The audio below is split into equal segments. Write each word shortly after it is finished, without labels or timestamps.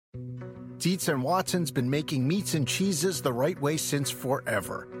Dietz and Watson's been making meats and cheeses the right way since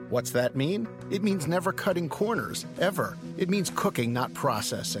forever. What's that mean? It means never cutting corners, ever. It means cooking, not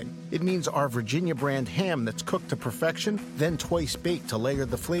processing. It means our Virginia brand ham that's cooked to perfection, then twice baked to layer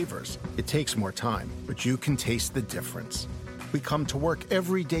the flavors. It takes more time, but you can taste the difference. We come to work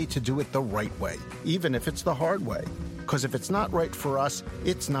every day to do it the right way, even if it's the hard way. Because if it's not right for us,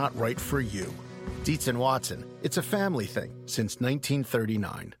 it's not right for you. Dietz and Watson, it's a family thing since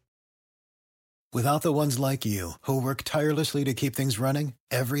 1939. Without the ones like you, who work tirelessly to keep things running,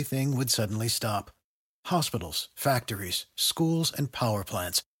 everything would suddenly stop. Hospitals, factories, schools, and power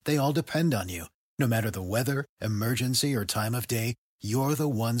plants, they all depend on you. No matter the weather, emergency, or time of day, you're the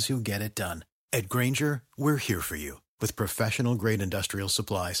ones who get it done. At Grainger, we're here for you with professional-grade industrial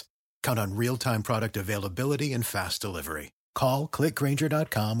supplies. Count on real-time product availability and fast delivery. Call,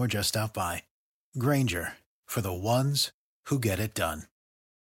 clickgrainger.com, or just stop by. Grainger, for the ones who get it done.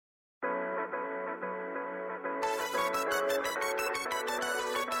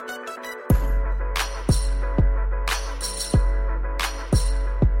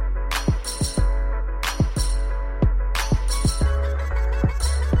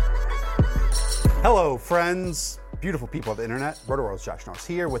 Hello, friends, beautiful people of the internet. Roto-World's Josh Norris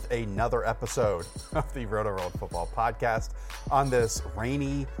here with another episode of the Roto-World Football Podcast on this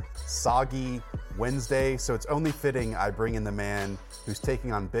rainy, soggy Wednesday. So it's only fitting I bring in the man who's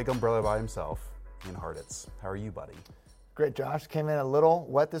taking on Big Umbrella by himself, Ian Hartitz. How are you, buddy? Great, Josh. Came in a little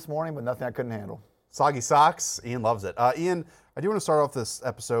wet this morning, but nothing I couldn't handle. Soggy socks. Ian loves it. Ian, I do want to start off this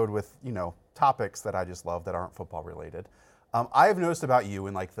episode with, topics that I just love that aren't football related. I have noticed about you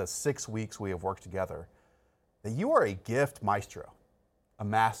in like the 6 weeks we have worked together that you are a gift maestro, a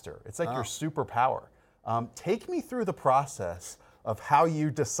master. It's like your superpower. Take me through the process of how you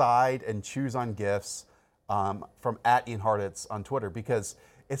decide and choose on gifts from @Ian Hartitz on Twitter, because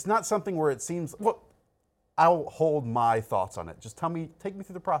it's not something where it seems, well, I'll hold my thoughts on it. Just take me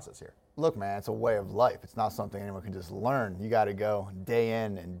through the process here. Look, man, it's a way of life. It's not something anyone can just learn. You got to go day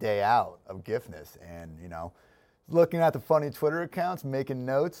in and day out of giftness, and looking at the funny Twitter accounts, making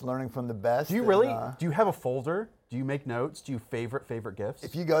notes, learning from the best. Do you really? Do you have a folder? Do you make notes? Do you favorite gifts?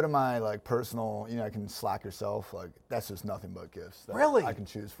 If you go to my personal, I can Slack yourself. That's just nothing but gifts that really? I can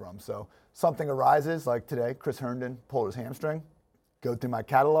choose from. So something arises, like today, Chris Herndon pulled his hamstring. Go through my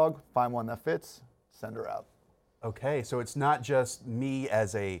catalog, find one that fits, send her out. Okay, so it's not just me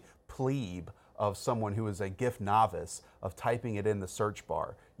as a plebe of someone who is a gift novice of typing it in the search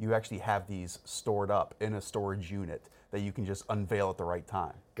bar. You actually have these stored up in a storage unit that you can just unveil at the right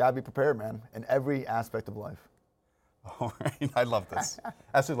time. Gotta be prepared, man, in every aspect of life. All right, I love this.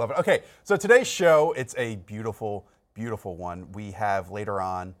 Absolutely love it. Okay, so today's show, it's a beautiful, beautiful one. We have later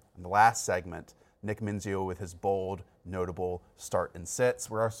on in the last segment, Nick Mensio with his bold, notable start and sits.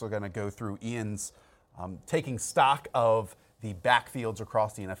 We're also gonna go through Ian's taking stock of the backfields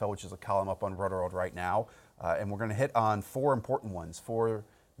across the NFL, which is a column up on Roto-World right now. And we're going to hit on four important ones, four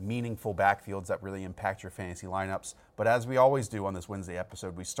meaningful backfields that really impact your fantasy lineups. But as we always do on this Wednesday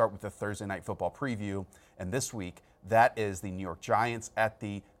episode, we start with the Thursday Night Football preview. And this week, that is the New York Giants at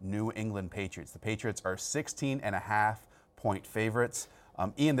the New England Patriots. The Patriots are 16.5-point favorites.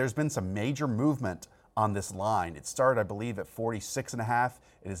 Ian, there's been some major movement on this line. It started, I believe, at 46.5.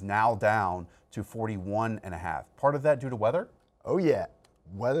 It is now down to 41.5. Part of that due to weather? Oh yeah,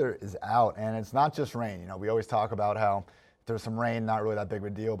 weather is out, and it's not just rain. We always talk about how if there's some rain, not really that big of a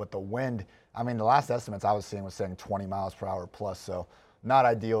deal, but the wind, the last estimates I was seeing was saying 20 miles per hour plus, so not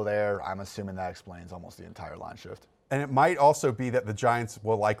ideal there. I'm assuming that explains almost the entire line shift. And it might also be that the Giants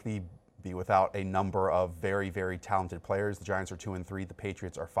will likely be without a number of very, very talented players. The Giants are 2-3. The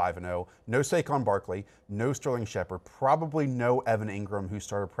Patriots are 5-0. No Saquon Barkley, no Sterling Shepard, probably no Evan Ingram, who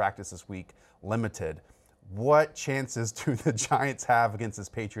started practice this week, limited. What chances do the Giants have against this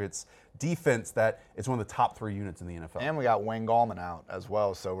Patriots defense that is one of the top 3 units in the NFL? And we got Wayne Gallman out as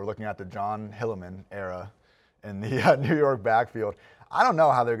well, so we're looking at the John Hilliman era in the New York backfield. I don't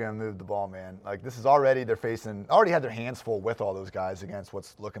know how they're going to move the ball, man. This is already, already had their hands full with all those guys against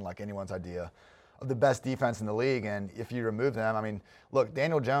what's looking like anyone's idea of the best defense in the league. And if you remove them, look,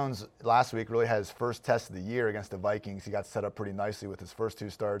 Daniel Jones last week really had his first test of the year against the Vikings. He got set up pretty nicely with his first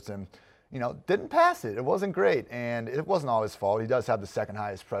 2 starts and, didn't pass it. It wasn't great, and it wasn't all his fault. He does have the second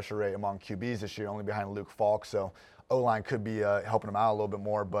highest pressure rate among QBs this year, only behind Luke Falk, so O-line could be helping him out a little bit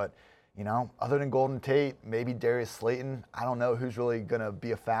more, but other than Golden Tate, maybe Darius Slayton, I don't know who's really going to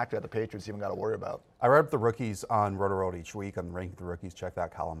be a factor that the Patriots even got to worry about. I write up the rookies on Roto-World each week on Ranking the Rookies. Check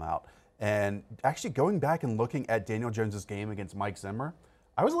that column out. And actually going back and looking at Daniel Jones' game against Mike Zimmer,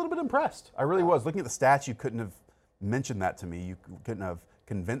 I was a little bit impressed. I really was. Looking at the stats, you couldn't have mentioned that to me. You couldn't have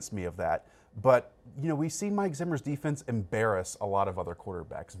convince me of that. But, we see Mike Zimmer's defense embarrass a lot of other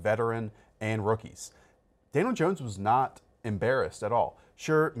quarterbacks, veteran and rookies. Daniel Jones was not embarrassed at all.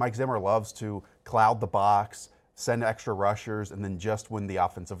 Sure, Mike Zimmer loves to cloud the box, send extra rushers, and then just when the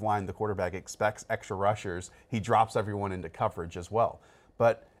offensive line, the quarterback expects extra rushers, he drops everyone into coverage as well.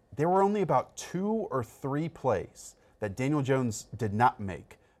 But there were only about 2 or 3 plays that Daniel Jones did not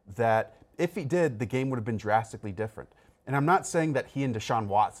make that if he did, the game would have been drastically different. And I'm not saying that he and Deshaun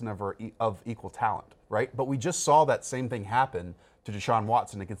Watson are of equal talent, right? But we just saw that same thing happen to Deshaun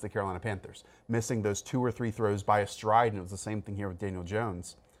Watson against the Carolina Panthers, missing those 2 or 3 throws by a stride, and it was the same thing here with Daniel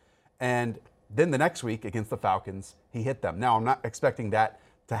Jones. And then the next week against the Falcons, he hit them. Now, I'm not expecting that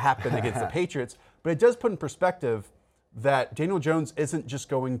to happen against the Patriots, but it does put in perspective that Daniel Jones isn't just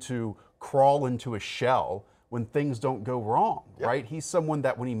going to crawl into a shell when things don't go wrong, right? He's someone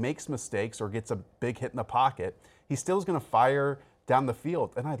that when he makes mistakes or gets a big hit in the pocket, he still is going to fire down the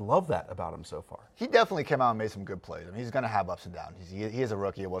field, and I love that about him so far. He definitely came out and made some good plays. I mean, he's going to have ups and downs. He is a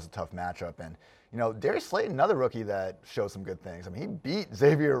rookie. It was a tough matchup. And, Darius Slayton, another rookie that showed some good things. I mean, he beat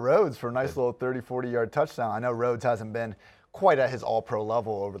Xavier Rhodes for a nice little 30, 40-yard touchdown. I know Rhodes hasn't been quite at his all-pro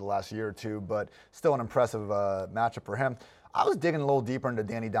level over the last year or two, but still an impressive matchup for him. I was digging a little deeper into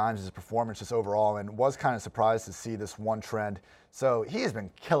Danny Dimes' performance just overall and was kind of surprised to see this one trend. So he has been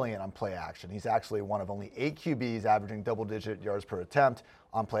killing it on play action. He's actually one of only 8 QBs averaging double-digit yards per attempt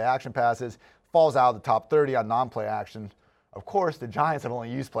on play action passes, falls out of the top 30 on non-play action. Of course, the Giants have only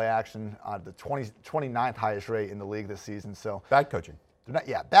used play action on the 29th highest rate in the league this season. So bad coaching.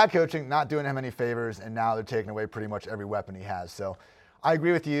 Bad coaching, not doing him any favors, and now they're taking away pretty much every weapon he has. So I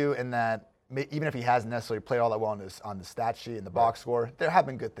agree with you in that even if he hasn't necessarily played all that well on the stat sheet and the box score, there have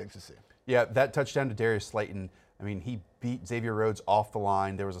been good things to see. Yeah, that touchdown to Darius Slayton, I mean, he beat Xavier Rhodes off the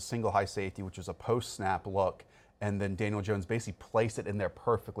line. There was a single high safety, which was a post-snap look, and then Daniel Jones basically placed it in there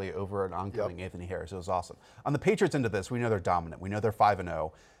perfectly over an oncoming Anthony Harris. It was awesome. On the Patriots end of this, we know they're dominant. We know they're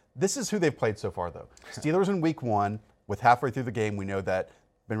 5-0. This is who they've played so far, though. Steelers in week 1, with halfway through the game, we know that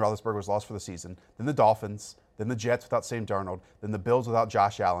Ben Roethlisberger was lost for the season. Then the Dolphins, then the Jets without Sam Darnold, then the Bills without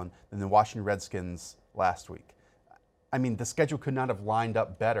Josh Allen, then the Washington Redskins last week. I mean, the schedule could not have lined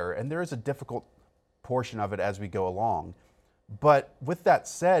up better, and there is a difficult portion of it as we go along. But with that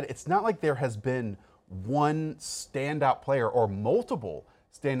said, it's not like there has been one standout player or multiple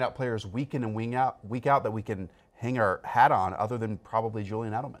standout players week in and week out that we can hang our hat on other than probably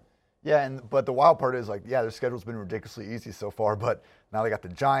Julian Edelman. Yeah, but the wild part is, their schedule's been ridiculously easy so far, but now they got the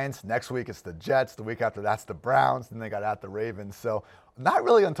Giants. Next week it's the Jets. The week after that's the Browns. Then they got at the Ravens. So not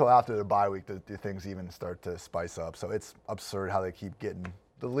really until after the bye week do things even start to spice up. So it's absurd how they keep getting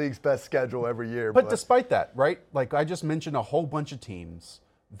the league's best schedule every year. But despite that, right, like I just mentioned a whole bunch of teams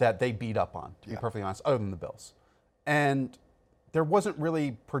that they beat up on, to be perfectly honest, other than the Bills. And there wasn't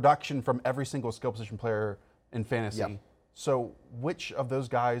really production from every single skill position player in fantasy. Yep. So which of those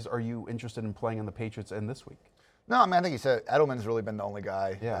guys are you interested in playing on the Patriots in this week? No, I mean, I think you said Edelman's really been the only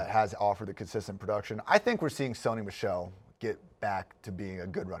guy that has offered the consistent production. I think we're seeing Sony Michel get back to being a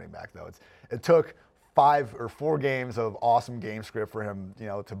good running back, though. It took 5 or 4 games of awesome game script for him,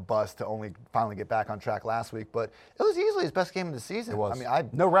 to bust to only finally get back on track last week. But it was easily his best game of the season. It was. I mean,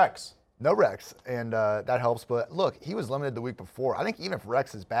 no Rex. No Rex, and that helps. But look, he was limited the week before. I think even if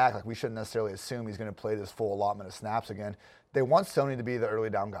Rex is back, we shouldn't necessarily assume he's going to play this full allotment of snaps again. They want Sony to be the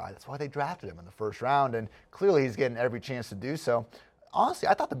early down guy. That's why they drafted him in the first round, and clearly he's getting every chance to do so. Honestly,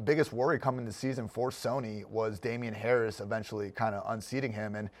 I thought the biggest worry coming this season for Sony was Damian Harris eventually kind of unseating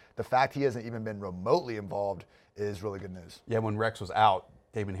him, and the fact he hasn't even been remotely involved is really good news. Yeah, when Rex was out,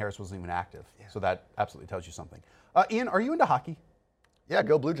 Damian Harris wasn't even active, so that absolutely tells you something. Ian, are you into hockey? Yeah,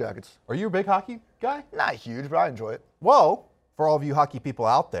 go Blue Jackets. Are you a big hockey guy? Not huge, but I enjoy it. Well, for all of you hockey people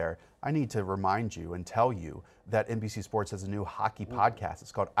out there, I need to remind you and tell you that NBC Sports has a new hockey podcast.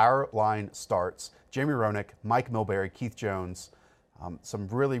 It's called Our Line Starts. Jamie Roenick, Mike Milbury, Keith Jones, some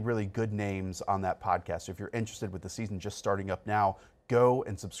really, really good names on that podcast. So if you're interested with the season just starting up now, go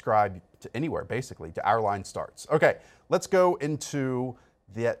and subscribe to anywhere, basically, to Our Line Starts. Okay, let's go into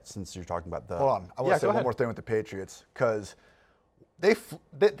since you're talking about the... Hold on. I want to say one more thing with the Patriots, because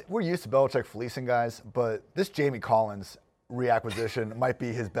we're used to Belichick fleecing guys, but this Jamie Collins reacquisition might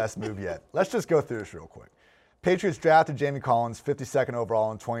be his best move yet. Let's just go through this real quick. Patriots drafted Jamie Collins 52nd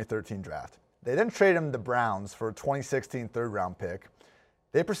overall in 2013 draft. They then traded him to the Browns for a 2016 third-round pick.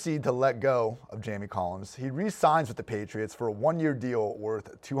 They proceed to let go of Jamie Collins. He re-signs with the Patriots for a one-year deal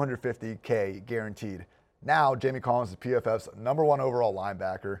worth $250K guaranteed. Now, Jamie Collins is PFF's #1 overall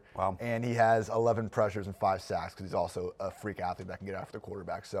linebacker, and he has 11 pressures and 5 sacks because he's also a freak athlete that can get after the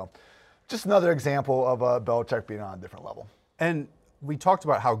quarterback. So just another example of Belichick being on a different level. And we talked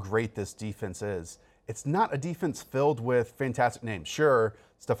about how great this defense is. It's not a defense filled with fantastic names. Sure,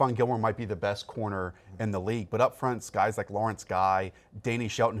 Stephon Gilmore might be the best corner in the league, but up front, guys like Lawrence Guy, Danny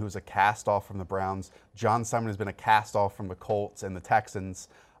Shelton, who's a cast-off from the Browns, John Simon has been a cast-off from the Colts and the Texans,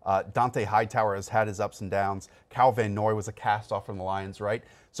 Dante Hightower has had his ups and downs, Cal Van Noy was a cast-off from the Lions, right?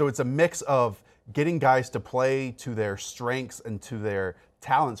 So it's a mix of getting guys to play to their strengths and to their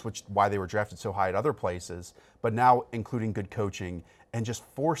talents, which why they were drafted so high at other places, but now including good coaching and just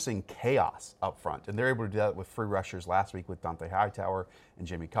forcing chaos up front. And they're able to do that with free rushers last week with Dante Hightower and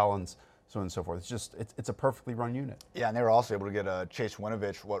Jamie Collins, so on and so forth. It's a perfectly run unit. Yeah, and they were also able to get Chase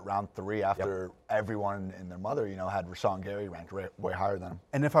Winovich, round 3 after everyone and their mother, had Rashawn Gary ranked way higher than him.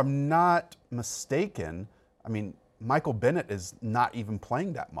 And if I'm not mistaken, I mean, Michael Bennett is not even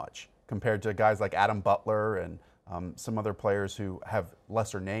playing that much compared to guys like Adam Butler and some other players who have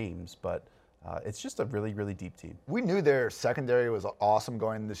lesser names, but it's just a really, really deep team. We knew their secondary was awesome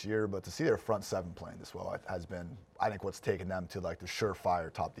going this year, but to see their front 7 playing this well has been, I think, what's taken them to like the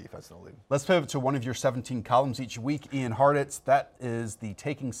surefire top defense in the league. Let's pivot to one of your 17 columns each week. Ian Hartitz, that is the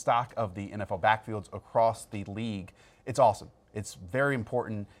taking stock of the NFL backfields across the league. It's awesome. It's very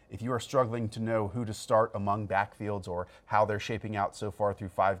important. If you are struggling to know who to start among backfields or how they're shaping out so far through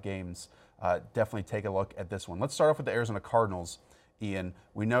 5 games, definitely take a look at this one. Let's start off with the Arizona Cardinals. Ian,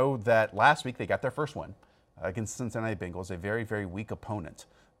 we know that last week they got their first win against Cincinnati Bengals, a very, very weak opponent.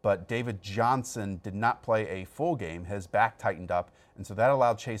 But David Johnson did not play a full game. His back tightened up, and so that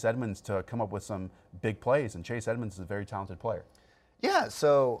allowed Chase Edmonds to come up with some big plays, and Chase Edmonds is a very talented player. Yeah,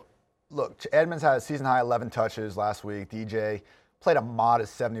 so look, Edmonds had a season-high 11 touches last week. DJ played a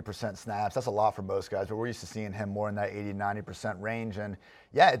modest 70% snaps. That's a lot for most guys, but we're used to seeing him more in that 80-90% range. And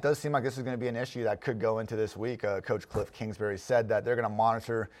yeah, it does seem like this is going to be an issue that could go into this week. Coach Cliff Kingsbury said that they're going to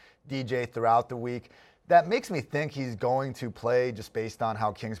monitor DJ throughout the week. That makes me think he's going to play just based on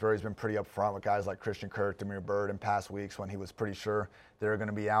how Kingsbury's been pretty upfront with guys like Christian Kirk, Damiere Byrd in past weeks when he was pretty sure they were going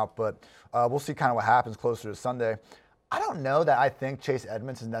to be out. But we'll see kind of what happens closer to Sunday. I don't know that I think Chase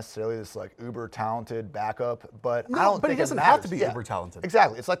Edmonds is necessarily this like uber talented backup, but I don't think he doesn't it have to matters. be uber talented.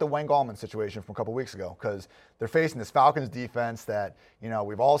 Exactly. It's like the Wayne Gallman situation from a couple weeks ago because they're facing this Falcons defense that,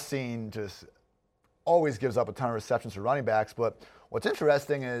 we've all seen just always gives up a ton of receptions to running backs. But what's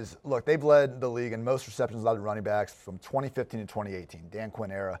interesting is, look, they've led the league in most receptions allowed to running backs from 2015 to 2018, Dan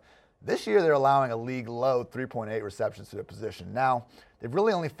Quinn era. This year, they're allowing a league-low 3.8 receptions to their position. Now, they've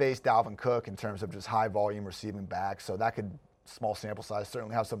really only faced Dalvin Cook in terms of just high-volume receiving backs, so that could, small sample size,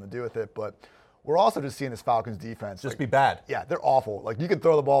 certainly have something to do with it. But we're also just seeing this Falcons defense. Just be bad. Yeah, they're awful. Like, you can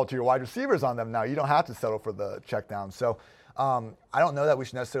throw the ball to your wide receivers on them now. You don't have to settle for the check down. So I don't know that we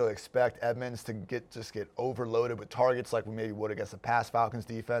should necessarily expect Edmonds to get overloaded with targets like we maybe would against the past Falcons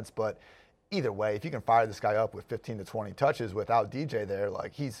defense, but either way, if you can fire this guy up with 15 to 20 touches without DJ there,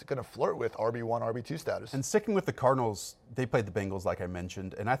 like he's going to flirt with RB1, RB2 status. And sticking with the Cardinals, they played the Bengals like I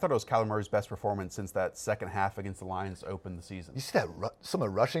mentioned, and I thought it was Kyler Murray's best performance since that second half against the Lions opened the season. You see that some of the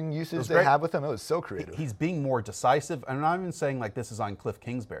rushing usage they great. have with him? It was so creative. He's being more decisive. I'm not even saying like this is on Cliff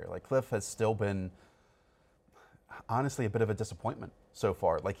Kingsbury. Like Cliff has still been honestly a bit of a disappointment so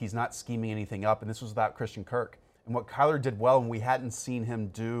far. Like he's not scheming anything up, and this was without Christian Kirk. And what Kyler did well, and we hadn't seen him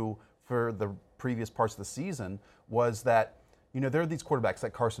do for the previous parts of the season, was that, there are these quarterbacks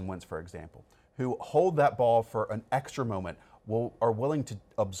like Carson Wentz, for example, who hold that ball for an extra moment, are willing to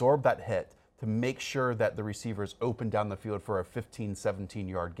absorb that hit to make sure that the receivers open down the field for a 15,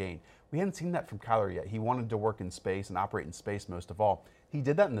 17-yard gain. We hadn't seen that from Kyler yet. He wanted to work in space and operate in space most of all. He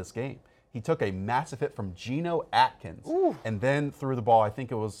did that in this game. He took a massive hit from Geno Atkins and then threw the ball, I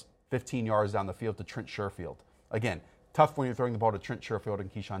think it was 15 yards down the field to Trent Sherfield. Again, tough when you're throwing the ball to Trent Sherfield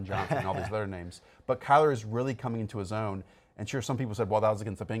and Keyshawn Johnson and all these other names. But Kyler is really coming into his own. And sure, some people said, well, that was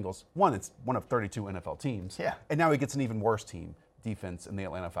against the Bengals. One, it's one of 32 NFL teams. Yeah. And now he gets an even worse defense in the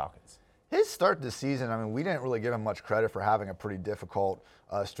Atlanta Falcons. His start this season, we didn't really give him much credit for having a pretty difficult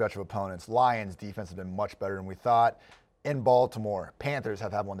stretch of opponents. Lions' defense has been much better than we thought. In Baltimore, Panthers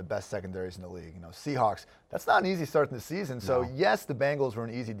have had one of the best secondaries in the league. Seahawks, that's not an easy start to the season. So, yes, the Bengals were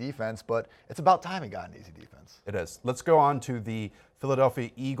an easy defense, but it's about time he got an easy defense. It is. Let's go on to the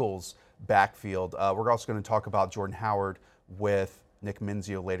Philadelphia Eagles backfield. We're also going to talk about Jordan Howard with Nick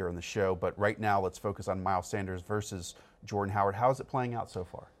Mensio later in the show. But right now, let's focus on Miles Sanders versus Jordan Howard. How is it playing out so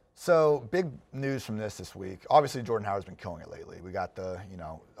far? So big news from this week. Obviously, Jordan Howard's been killing it lately. We got the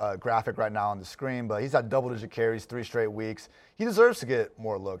graphic right now on the screen, but he's had double-digit carries 3 straight weeks. He deserves to get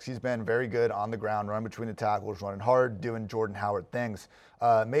more looks. He's been very good on the ground, running between the tackles, running hard, doing Jordan Howard things.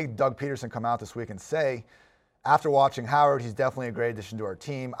 Made Doug Peterson come out this week and say, after watching Howard, he's definitely a great addition to our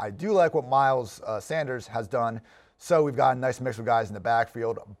team. I do like what Miles Sanders has done. So we've got a nice mix of guys in the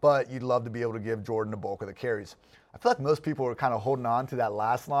backfield, but you'd love to be able to give Jordan the bulk of the carries. I feel like most people are kind of holding on to that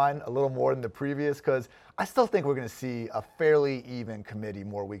last line a little more than the previous because I still think we're going to see a fairly even committee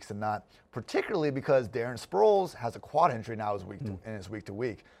more weeks than not, particularly because Darren Sproles has a quad injury now in his week to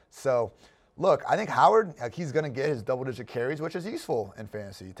week. So, look, I think Howard, he's going to get his double-digit carries, which is useful in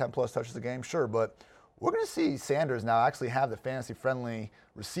fantasy. 10-plus touches a game, sure, but we're going to see Sanders now actually have the fantasy-friendly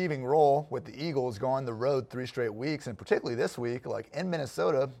receiving role with the Eagles going the road 3 straight weeks, and particularly this week, like in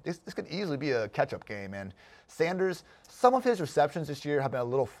Minnesota, this could easily be a catch-up game. And Sanders, some of his receptions this year have been a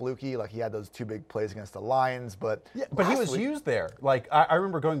little fluky, like he had those 2 big plays against the Lions, but he was used there. Like I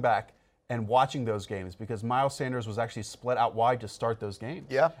remember going back and watching those games because Miles Sanders was actually split out wide to start those games.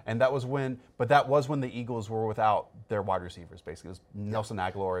 Yeah. And that was when the Eagles were without their wide receivers, basically. It was Nelson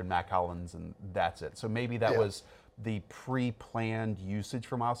Aguilar and Matt Collins, and that's it. So maybe that was the pre-planned usage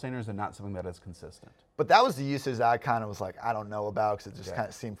for Miles Sanders and not something that is consistent. But that was the usage that I kind of was like, I don't know about because it just kind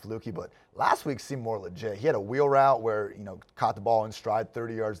of seemed fluky. But last week seemed more legit. He had a wheel route where, caught the ball in stride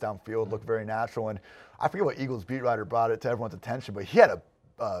 30 yards downfield, looked very natural. And I forget what Eagles beat writer brought it to everyone's attention, but he had a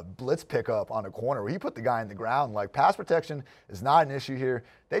blitz pickup on a corner where he put the guy in the ground. Like, pass protection is not an issue here.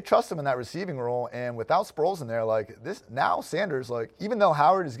 They trust him in that receiving role, and without Sproles in there, like this now Sanders, like even though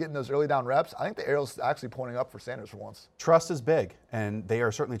Howard is getting those early down reps, I think the arrow's actually pointing up for Sanders for once. Trust is big, and they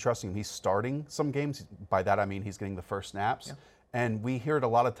are certainly trusting him. He's starting some games. By that I mean he's getting the first snaps, and we hear it a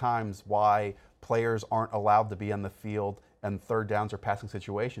lot of times why players aren't allowed to be on the field and third downs or passing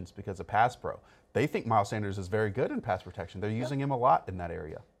situations because of pass pro. They think Miles Sanders is very good in pass protection. They're using him a lot in that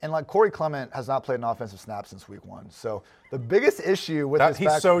area. And like Corey Clement has not played an offensive snap since week 1. So the biggest issue with this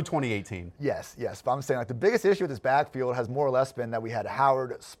he's so 2018. Yes. But I'm saying like the biggest issue with this backfield has more or less been that we had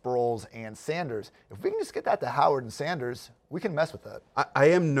Howard, Sproles, and Sanders. If we can just get that to Howard and Sanders, we can mess with that. I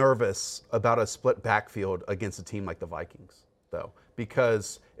am nervous about a split backfield against a team like the Vikings, though,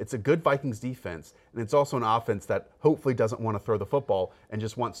 because it's a good Vikings defense, and it's also an offense that hopefully doesn't want to throw the football and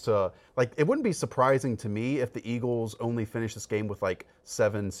just wants to, like, it wouldn't be surprising to me if the Eagles only finish this game with like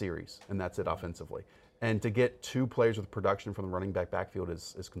 7 series, and that's it offensively. And to get 2 players with production from the running backfield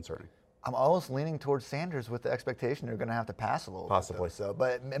is concerning. I'm almost leaning towards Sanders with the expectation they're going to have to pass a little possibly. Bit, though.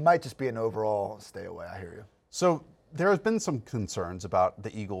 But it might just be an overall stay away. I hear you. So there has been some concerns about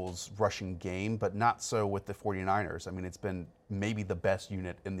the Eagles' rushing game, but not so with the 49ers. I mean, it's been maybe the best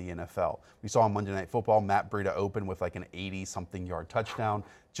unit in the NFL. We saw on Monday Night Football, Matt Breida open with like an 80-something yard touchdown.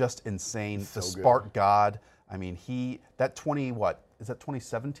 Just insane. So the Spark God. I mean, that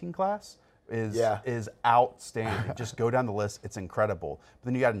 2017 class is outstanding. Just go down the list. It's incredible. But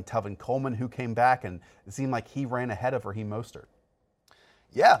then you got Tevin Coleman, who came back, and it seemed like he ran ahead of Raheem Mostert.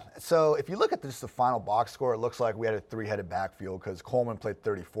 Yeah, so if you look at just the final box score, it looks like we had a 3-headed backfield because Coleman played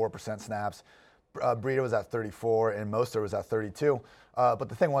 34% snaps, Breida was at 34, and Mostert was at 32. But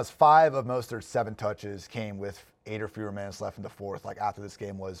the thing was, 5 of Mostert's 7 touches came with 8 or fewer minutes left in the fourth, like after this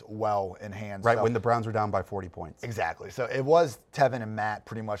game was well in hand. Right, when the Browns were down by 40 points. Exactly. So it was Tevin and Matt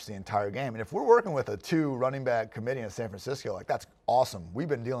pretty much the entire game. And if we're working with a 2 running back committee in San Francisco, like that's awesome. We've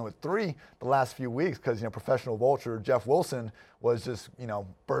been dealing with 3 the last few weeks because, professional vulture Jeff Wilson was just,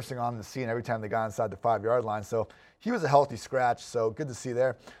 bursting on the scene every time they got inside the 5-yard line. So he was a healthy scratch, so good to see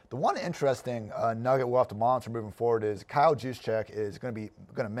there. The one interesting nugget we'll have to monitor moving forward is Kyle Juszczyk is going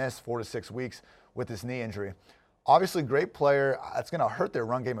to miss 4 to 6 weeks with this knee injury. Obviously, great player. It's going to hurt their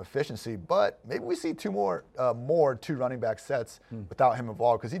run game efficiency, but maybe we see 2 more 2 running back sets without him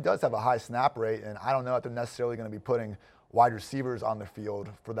involved because he does have a high snap rate, and I don't know if they're necessarily going to be putting wide receivers on the field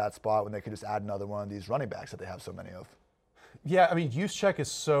for that spot when they could just add another one of these running backs that they have so many of. Yeah, I mean, Juszczyk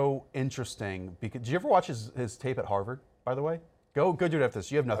is so interesting. Did you ever watch his tape at Harvard, by the way? Go do it after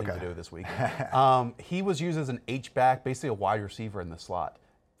this. You have nothing to do this week. He was used as an H-back, basically a wide receiver in the slot.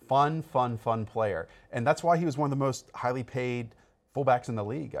 Fun player. And that's why he was one of the most highly paid fullbacks in the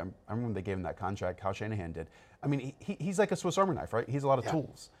league. I remember when they gave him that contract, Kyle Shanahan did. I mean, he's like a Swiss Army knife, right? He has a lot of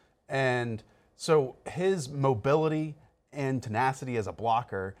tools. And so his mobility and tenacity as a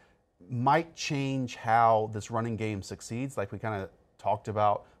blocker might change how this running game succeeds, like we kind of talked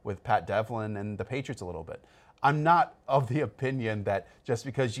about with Pat Devlin and the Patriots a little bit. I'm not of the opinion that just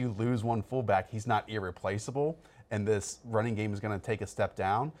because you lose one fullback, he's not irreplaceable and this running game is going to take a step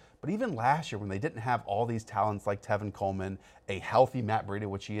down. But even last year, when they didn't have all these talents like Tevin Coleman, a healthy Matt Breida,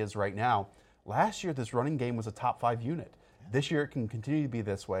 which he is right now, last year this running game was a top 5 unit. This year it can continue to be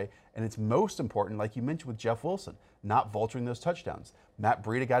this way, and it's most important, like you mentioned with Jeff Wilson, not vulturing those touchdowns. Matt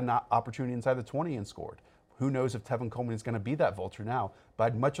Breida got an opportunity inside the 20 and scored. Who knows if Tevin Coleman is going to be that vulture now? But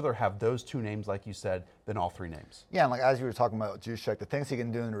I'd much rather have those two names, like you said, than all three names. Yeah, and like as you were talking about Juszczyk, the things he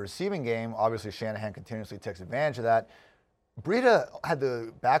can do in the receiving game, obviously Shanahan continuously takes advantage of that. Breida had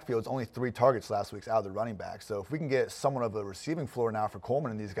the backfields only 3 targets last week out of the running back. So if we can get somewhat of a receiving floor now for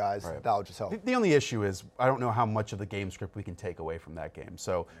Coleman and these guys, that would just help. The only issue is I don't know how much of the game script we can take away from that game.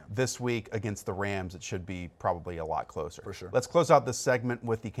 So this week against the Rams, it should be probably a lot closer. For sure. Let's close out this segment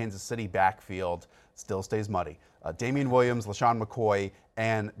with the Kansas City backfield. Still stays muddy. Damian Williams, LaShawn McCoy,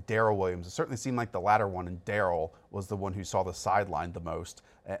 and Darrell Williams. It certainly seemed like the latter one, and Darrell was the one who saw the sideline the most.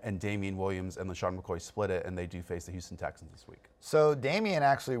 And Damian Williams and LaShawn McCoy split it, and they do face the Houston Texans this week. So Damian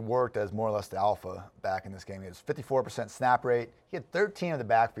actually worked as more or less the alpha back in this game. He has 54% snap rate. He had 13 of the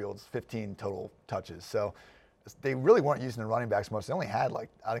backfields, 15 total touches. So they really weren't using the running backs much. They only had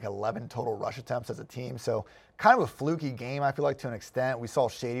I think 11 total rush attempts as a team. So kind of a fluky game, I feel like, to an extent. We saw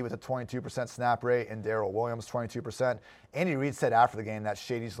Shady with a 22% snap rate and Darrell Williams 22%. Andy Reid said after the game that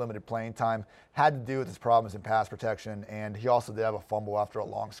Shady's limited playing time had to do with his problems in pass protection, and he also did have a fumble after a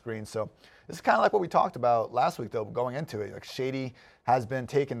long screen. So this is kind of like what we talked about last week, though, going into it. Like Shady has been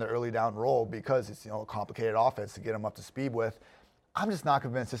taking the early down role because it's a complicated offense to get him up to speed with. I'm just not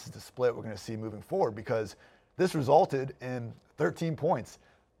convinced this is the split we're going to see moving forward because this resulted in 13 points.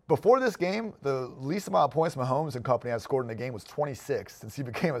 Before this game, the least amount of points Mahomes and company had scored in the game was 26 since he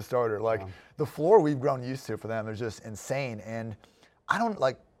became a starter. The floor we've grown used to for them is just insane. And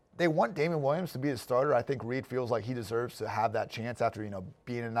they want Damian Williams to be the starter. I think Reid feels like he deserves to have that chance after,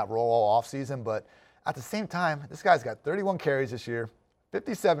 being in that role all offseason. But at the same time, this guy's got 31 carries this year,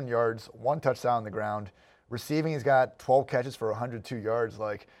 57 yards, 1 touchdown on the ground. Receiving, he's got 12 catches for 102 yards.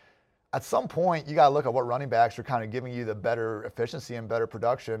 At some point, you got to look at what running backs are kind of giving you the better efficiency and better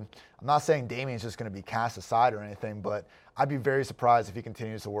production. I'm not saying Damian's just going to be cast aside or anything, but I'd be very surprised if he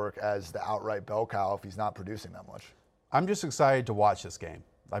continues to work as the outright bell cow if he's not producing that much. I'm just excited to watch this game.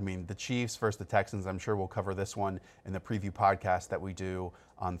 I mean, the Chiefs versus the Texans, I'm sure we'll cover this one in the preview podcast that we do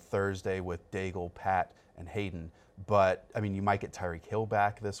on Thursday with Daigle, Pat, and Hayden. But, I mean, you might get Tyreek Hill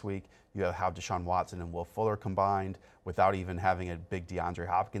back this week. You have Deshaun Watson and Will Fuller combined without even having a big DeAndre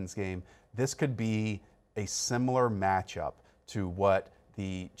Hopkins game. This could be a similar matchup to what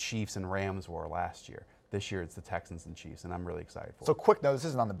the Chiefs and Rams were last year. This year it's the Texans and Chiefs, and I'm really excited for it. So quick note, this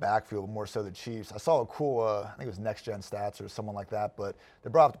isn't on the backfield, more so the Chiefs. I saw a cool, I think it was Next Gen Stats or someone like that, but they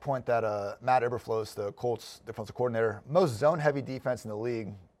brought up the point that Matt Eberflus, the Colts defensive coordinator, most zone-heavy defense in the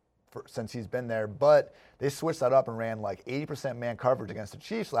league since he's been there, but they switched that up and ran 80% man coverage against the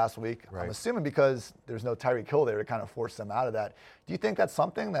Chiefs last week. Right. I'm assuming because there's no Tyreek Hill there to kind of force them out of that. Do you think that's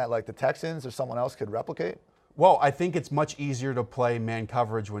something that the Texans or someone else could replicate? Well, I think it's much easier to play man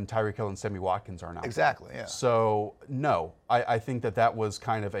coverage when Tyreek Hill and Sammy Watkins aren't out. Exactly, yeah. So, no, I think that was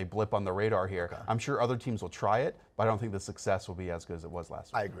kind of a blip on the radar here. Okay. I'm sure other teams will try it, but I don't think the success will be as good as it was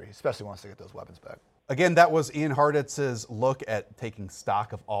last week. I agree, especially once they get those weapons back. Again, that was Ian Hartitz's look at taking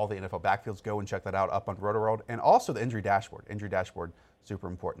stock of all the NFL backfields. Go and check that out up on Roto-World. And also the injury dashboard. Injury dashboard, super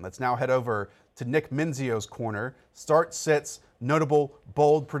important. Let's now head over to Nick Mensio's corner. Start, sits, notable,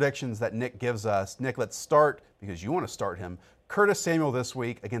 bold predictions that Nick gives us. Nick, let's start, because you want to start him. Curtis Samuel this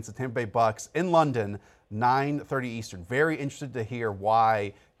week against the Tampa Bay Bucks in London, 9:30 Eastern. Very interested to hear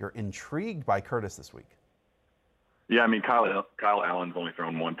why you're intrigued by Curtis this week. Yeah, I mean, Kyle Allen's only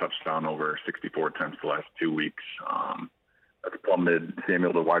thrown 1 touchdown over 64 attempts the last 2 weeks. That's plummeted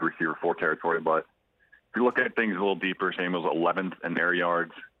Samuel to wide receiver 4 territory. But if you look at things a little deeper, Samuel's 11th in air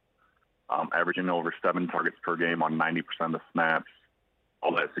yards, averaging over 7 targets per game on 90% of the snaps.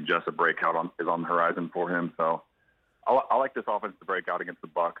 All that suggests a breakout is on the horizon for him. So I like this offense to break out against the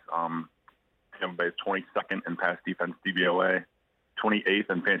Bucks. Tampa Bay is 22nd in pass defense DVOA, 28th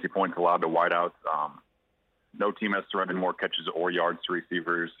in fantasy points allowed to wideouts. No team has surrendered more catches or yards to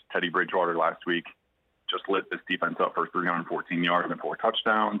receivers. Teddy Bridgewater last week just lit this defense up for 314 yards and 4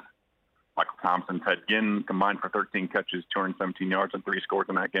 touchdowns. Michael Thompson, Ted Ginn combined for 13 catches, 217 yards, and 3 scores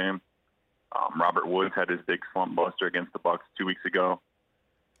in that game. Robert Woods had his big slump buster against the Bucks 2 weeks ago.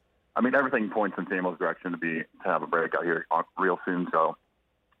 I mean, everything points in Samuel's direction to have a breakout here real soon. So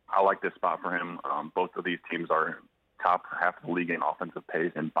I like this spot for him. Both of these teams are top half of the league in offensive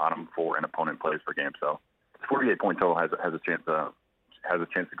pace and bottom 4 in opponent plays per game. So 48-point total has a chance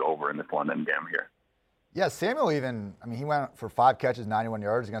to go over in this London game here. Yeah, Samuel he went for 5 catches, 91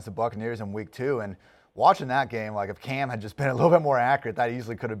 yards against the Buccaneers in week 2. And watching that game, if Cam had just been a little bit more accurate, that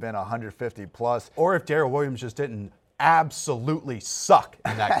easily could have been 150 plus. Or if Darrell Williams just didn't absolutely suck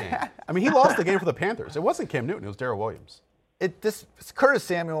in that game. I mean, he lost the game for the Panthers. It wasn't Cam Newton, it was Darrell Williams. Curtis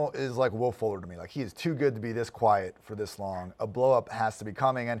Samuel is like Will Fuller to me. Like, he is too good to be this quiet for this long. A blow-up has to be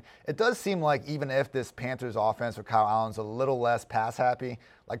coming. And it does seem like even if this Panthers offense with Kyle Allen's a little less pass-happy,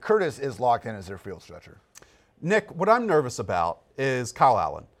 like Curtis is locked in as their field stretcher. Nick, what I'm nervous about is Kyle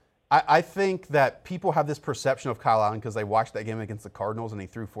Allen. I think that people have this perception of Kyle Allen because they watched that game against the Cardinals and he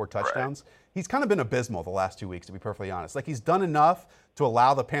threw 4 touchdowns. Right. He's kind of been abysmal the last 2 weeks, to be perfectly honest. Like, he's done enough to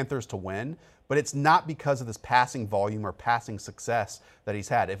allow the Panthers to win, but it's not because of this passing volume or passing success that he's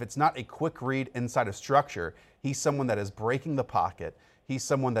had. If it's not a quick read inside of structure, he's someone that is breaking the pocket. He's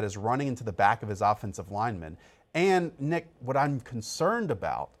someone that is running into the back of his offensive lineman. And, Nick, what I'm concerned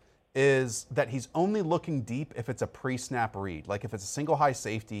about is that he's only looking deep if it's a pre-snap read. Like, if it's a single high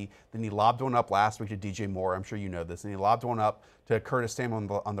safety, then he lobbed one up last week to DJ Moore. I'm sure you know this. And he lobbed one up to Curtis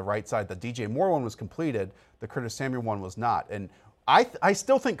Samuel on the right side. The DJ Moore one was completed. The Curtis Samuel one was not. And I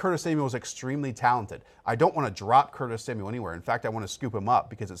still think Curtis Samuel is extremely talented. I don't want to drop Curtis Samuel anywhere. In fact, I want to scoop him up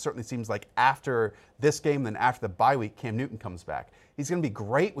because it certainly seems like after this game, then after the bye week, Cam Newton comes back. He's going to be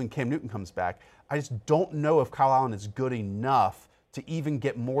great when Cam Newton comes back. I just don't know if Kyle Allen is good enough to even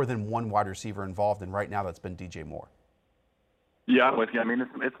get more than one wide receiver involved, and right now that's been DJ Moore. Yeah, I'm with you. I mean,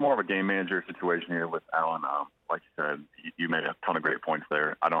 it's more of a game manager situation here with Allen. Like you said, you made a ton of great points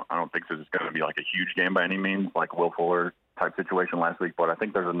there. I don't think this is going to be like a huge game by any means, like Will Fuller type situation last week, but I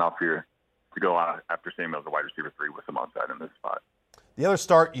think there's enough here to go after Samuel as a wide receiver 3 with some upside in this spot. The other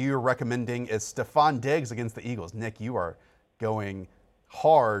start you're recommending is Stephon Diggs against the Eagles. Nick, you are going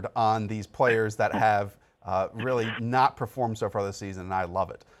hard on these players that have really not performed so far this season, and I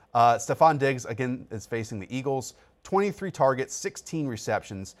love it. Stephon Diggs, again, is facing the Eagles. 23 targets, 16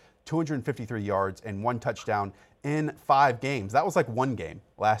 receptions, 253 yards, and 1 touchdown in 5 games. That was like 1 game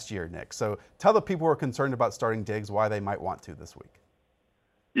last year, Nick. So tell the people who are concerned about starting Diggs why they might want to this week.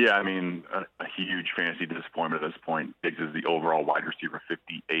 Yeah, I mean, a huge fantasy disappointment at this point. Diggs is the overall wide receiver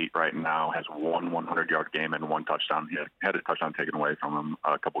 58 right now, has 1 100-yard game and 1 touchdown. He had a touchdown taken away from him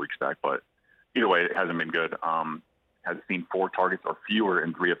a couple weeks back, but either way, it hasn't been good. Has seen 4 targets or fewer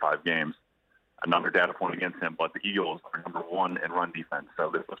in 3 of 5 games. Another data point against him, but the Eagles are number 1 in run defense.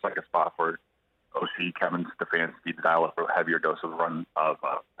 So this looks like a spot for OC Kevin Stefanski to dial up a heavier dose of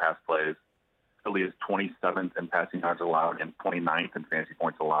pass plays. Philly is 27th in passing yards allowed and 29th in fantasy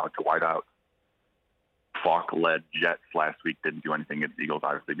points allowed to wideout. Falk-led Jets last week didn't do anything against the Eagles,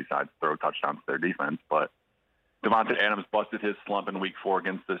 obviously, besides throw touchdowns to their defense. But Devontae Adams busted his slump in week 4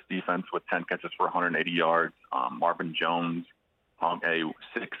 against this defense with 10 catches for 180 yards. Marvin Jones hung a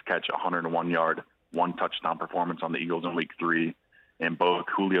 6-catch, 101-yard, 1 touchdown performance on the Eagles in week 3. And both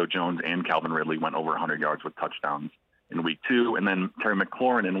Julio Jones and Calvin Ridley went over 100 yards with touchdowns in week 2. And then Terry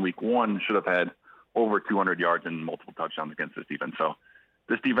McLaurin in week 1 should have had over 200 yards and multiple touchdowns against this defense. So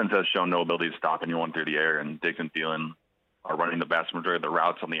this defense has shown no ability to stop anyone through the air, and Diggs and Thielen are running the vast majority of the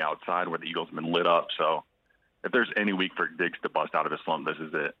routes on the outside where the Eagles have been lit up. So if there's any week for Diggs to bust out of his slump, this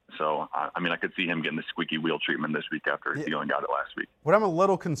is it. So, I mean, I could see him getting the squeaky wheel treatment this week after Thielen got it last week. What I'm a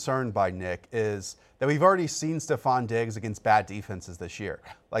little concerned by, Nick, is that we've already seen Stephon Diggs against bad defenses this year.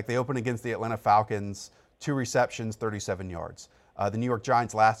 Like, they opened against the Atlanta Falcons, 2 receptions, 37 yards. The New York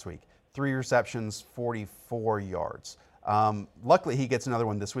Giants last week, 3 receptions, 44 yards. Luckily, he gets another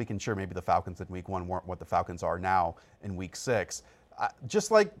one this week, and sure, maybe the Falcons in week 1 weren't what the Falcons are now in week 6. Just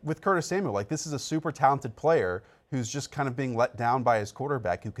like with Curtis Samuel, like, this is a super talented player who's just kind of being let down by his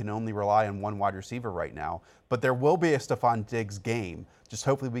quarterback who can only rely on 1 wide receiver right now. But there will be a Stephon Diggs game. Just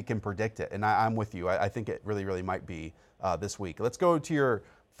hopefully we can predict it. And I'm with you. I think it really, really might be this week. Let's go to your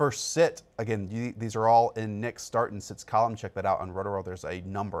first sit. Again, these are all in Nick's start and sits column. Check that out on Roto-World. There's a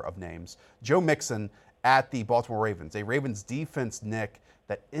number of names. Joe Mixon at the Baltimore Ravens. A Ravens defense, Nick,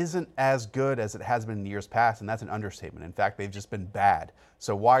 that isn't as good as it has been in years past, and that's an understatement. In fact, they've just been bad.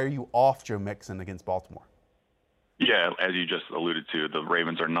 So why are you off Joe Mixon against Baltimore? Yeah, as you just alluded to, the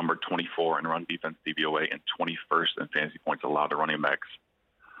Ravens are number 24 in run defense DVOA and 21st in fantasy points allowed to running backs.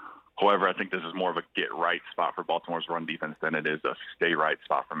 However, I think this is more of a get-right spot for Baltimore's run defense than it is a stay-right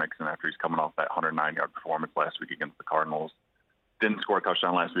spot for Mixon after he's coming off that 109-yard performance last week against the Cardinals. Didn't score a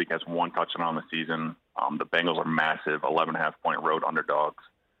touchdown last week, has 1 touchdown on the season. The Bengals are massive, 11.5-point road underdogs.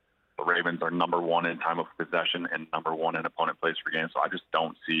 The Ravens are number 1 in time of possession and number 1 in opponent plays per game. So I just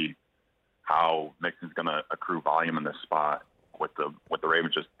don't see how Mixon's going to accrue volume in this spot with the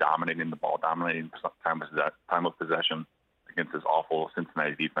Ravens just dominating the ball, dominating time of possession against this awful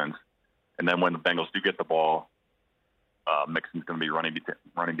Cincinnati defense. And then when the Bengals do get the ball, Mixon's going to be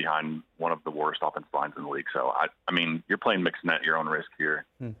running behind one of the worst offensive lines in the league. So I mean, you're playing Mixon at your own risk here.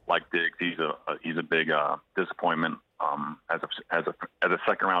 Like Diggs, he's a big disappointment as a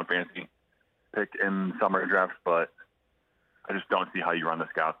second round fantasy pick in summer draft. But just don't see how you run this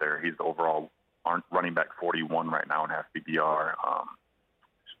guy out there. He's the overall running back 41 right now in half PPR.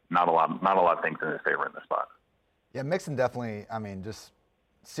 Not a lot of things in his favor in this spot. Yeah, Mixon definitely, I mean, just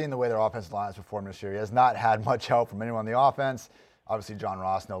seeing the way their offensive line has performed this year, he has not had much help from anyone on the offense. Obviously, John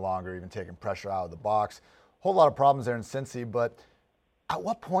Ross no longer even taking pressure out of the box. Whole lot of problems there in Cincy, but at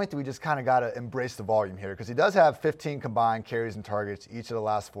what point do we just kind of got to embrace the volume here? Because he does have 15 combined carries and targets each of the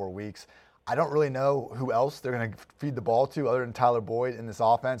last 4 weeks. I don't really know who else they're going to feed the ball to other than Tyler Boyd in this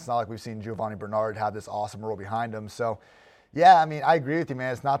offense. It's not like we've seen Giovanni Bernard have this awesome role behind him. So, yeah, I mean, I agree with you,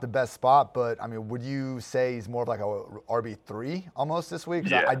 man. It's not the best spot, but, I mean, would you say he's more of like a RB3 almost this week?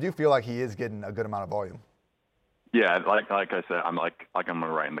 Yeah. I do feel like he is getting a good amount of volume. Yeah, like I said, I'm going to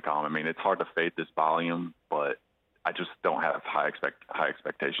write in the column. I mean, it's hard to fade this volume, but I just don't have high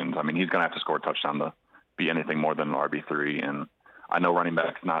expectations. I mean, he's going to have to score a touchdown to be anything more than an RB3, and I know running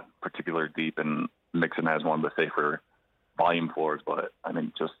back's not particularly deep, and Mixon has one of the safer volume floors, but I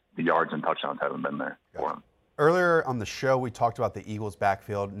think just the yards and touchdowns haven't been there for him. Earlier on the show, we talked about the Eagles'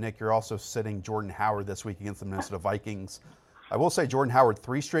 backfield. Nick, you're also sitting Jordan Howard this week against the Minnesota Vikings. I will say Jordan Howard,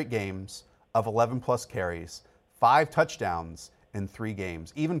 3 straight games of 11-plus carries, 5 touchdowns in 3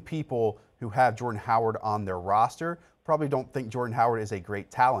 games. Even people who have Jordan Howard on their roster probably don't think Jordan Howard is a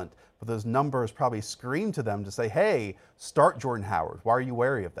great talent, but those numbers probably scream to them to say, hey, start Jordan Howard. Why are you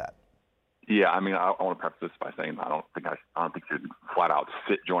wary of that? Yeah, I mean, I want to preface this by saying I don't think you should flat out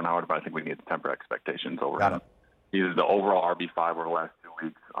sit Jordan Howard, but I think we need to temper expectations over him. He's the overall RB5 over the last 2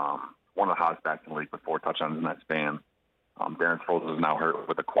 weeks. One of the hottest backs in the league with 4 touchdowns in that span. Darren Sproles is now hurt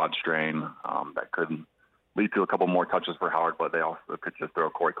with a quad strain. That could lead to a couple more touches for Howard, but they also could just throw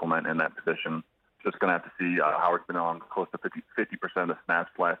Corey Clement in that position. Just going to have to see. Howard's been on close to 50% of the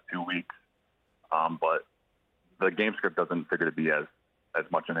snaps the last 2 weeks. But the game script doesn't figure to be as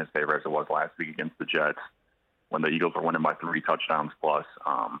much in his favor as it was last week against the Jets when the Eagles were winning by 3 touchdowns plus.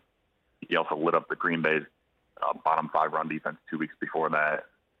 He also lit up the Green Bay's bottom 5 run defense 2 weeks before that.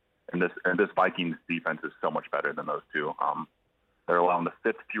 And this Vikings defense is so much better than those two. They're allowing the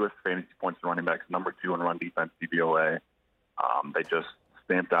 5th fewest fantasy points to running backs, number 2 in run defense, DVOA. They just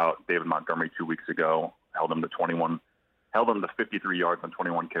stamped out David Montgomery 2 weeks ago, held him to 53 yards on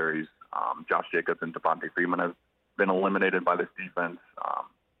 21 carries. Josh Jacobs and Devontae Freeman have been eliminated by this defense.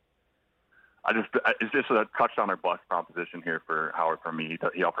 It's just a touchdown or bust proposition here for Howard for me.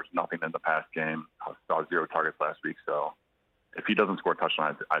 He offers nothing in the past game. Saw 0 targets last week, so if he doesn't score a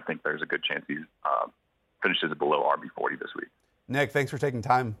touchdown, I think there's a good chance he finishes below RB40 this week. Nick, thanks for taking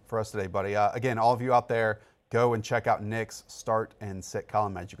time for us today, buddy. Again, all of you out there, go and check out Nick's start and sit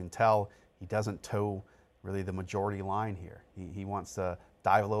column. As you can tell, he doesn't toe really the majority line here. He wants to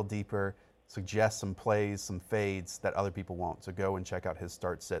dive a little deeper, suggest some plays, some fades that other people won't. So go and check out his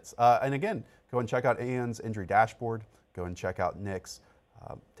start sits. And again, go and check out Ian's injury dashboard. Go and check out Nick's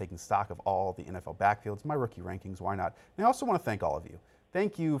taking stock of all the NFL backfields, my rookie rankings, why not? And I also want to thank all of you.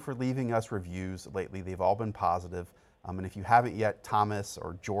 Thank you for leaving us reviews lately. They've all been positive. And if you haven't yet, Thomas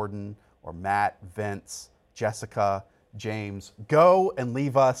or Jordan or Matt, Vince, Jessica, James, go and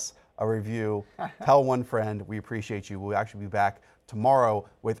leave us a review. Tell one friend. We appreciate you. We'll actually be back tomorrow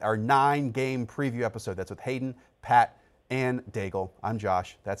with our 9-game preview episode. That's with Hayden, Pat, and Daigle. I'm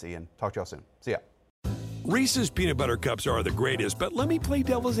Josh. That's Ian. Talk to y'all soon. See ya. Reese's Peanut Butter Cups are the greatest, but let me play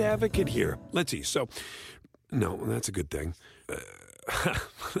devil's advocate here. Let's see. So, no, that's a good thing.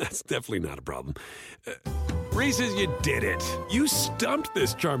 That's definitely not a problem. Reese's, you did it. You stumped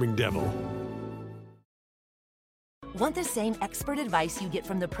this charming devil. Want the same expert advice you get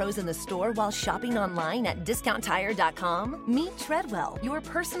from the pros in the store while shopping online at DiscountTire.com? Meet Treadwell, your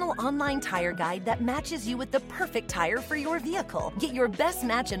personal online tire guide that matches you with the perfect tire for your vehicle. Get your best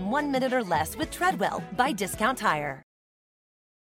match in 1 minute or less with Treadwell by Discount Tire.